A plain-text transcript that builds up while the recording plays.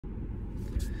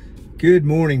Good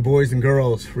morning, boys and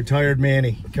girls. Retired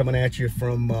Manny coming at you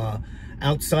from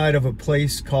outside of a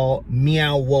place called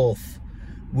Meow,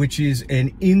 which is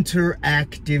an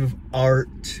interactive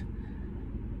art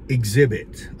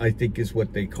exhibit, I think is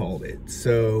what they called it.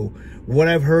 So what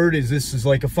I've heard is this is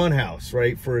like a fun house,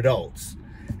 right, for adults.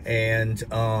 And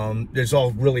there's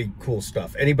all really cool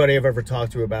stuff. Anybody I've ever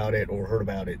talked to about it or heard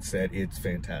about it said it's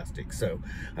fantastic. So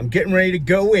I'm getting ready to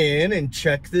go in and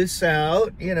check this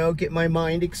out, you know, get my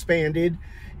mind expanded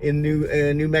in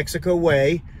New Mexico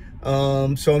way.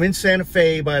 So I'm in Santa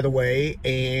Fe, by the way,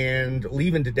 and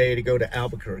leaving today to go to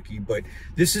Albuquerque. But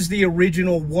this is the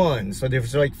original one. So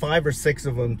there's like 5 or 6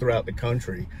 of them throughout the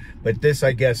country. But this,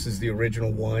 I guess, is the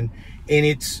original one. And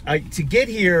it's, to get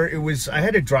here, I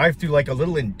had to drive through like a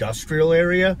little industrial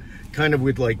area, kind of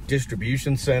with like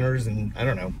distribution centers and I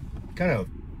don't know, kind of,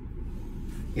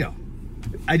 you know,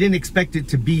 I didn't expect it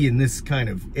to be in this kind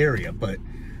of area, but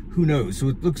who knows? So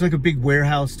it looks like a big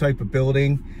warehouse type of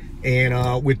building.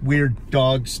 And with weird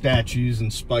dog statues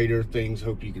and spider things.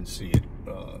 Hope you can see it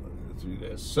through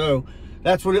this. So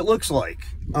that's what it looks like.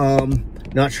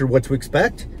 Not sure what to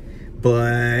expect,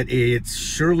 but it's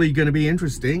surely going to be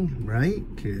interesting, right?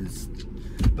 Because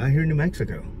I'm out here in New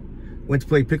Mexico. Went to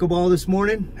play pickleball this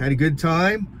morning. Had a good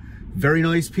time. Very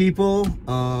nice people.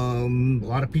 A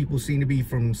lot of people seem to be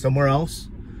from somewhere else,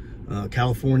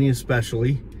 California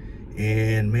especially.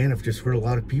 And man, I've just heard a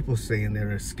lot of people saying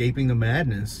they're escaping the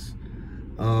madness.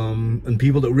 And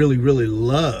people that really, really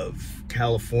love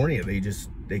California,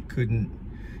 they couldn't,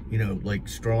 you know, like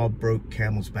straw broke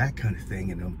camel's back kind of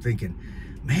thing. And I'm thinking,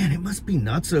 man, it must be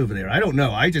nuts over there. I don't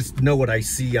know. I just know what I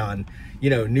see on, you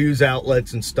know, news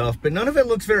outlets and stuff, but none of it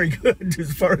looks very good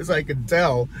as far as I can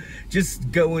tell.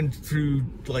 Just going through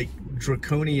like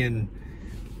draconian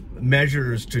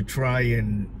measures to try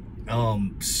and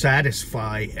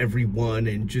satisfy everyone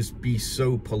and just be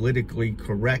so politically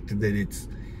correct that it's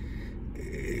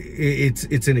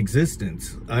in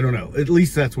existence. I don't know. At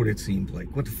least that's what it seemed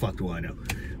like. What the fuck do I know?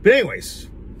 But anyways,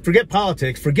 forget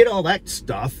politics, forget all that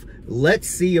stuff. Let's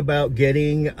see about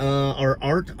getting our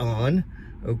art on,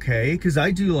 okay? Because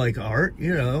I do like art,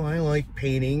 you know. I like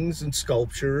paintings and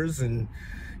sculptures and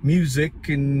music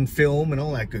and film and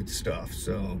all that good stuff.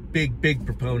 So big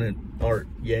proponent art,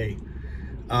 yay.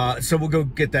 So we'll go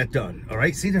get that done. All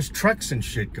right. See, there's trucks and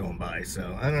shit going by.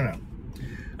 So I don't know.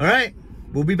 All right.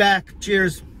 We'll be back.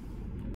 Cheers.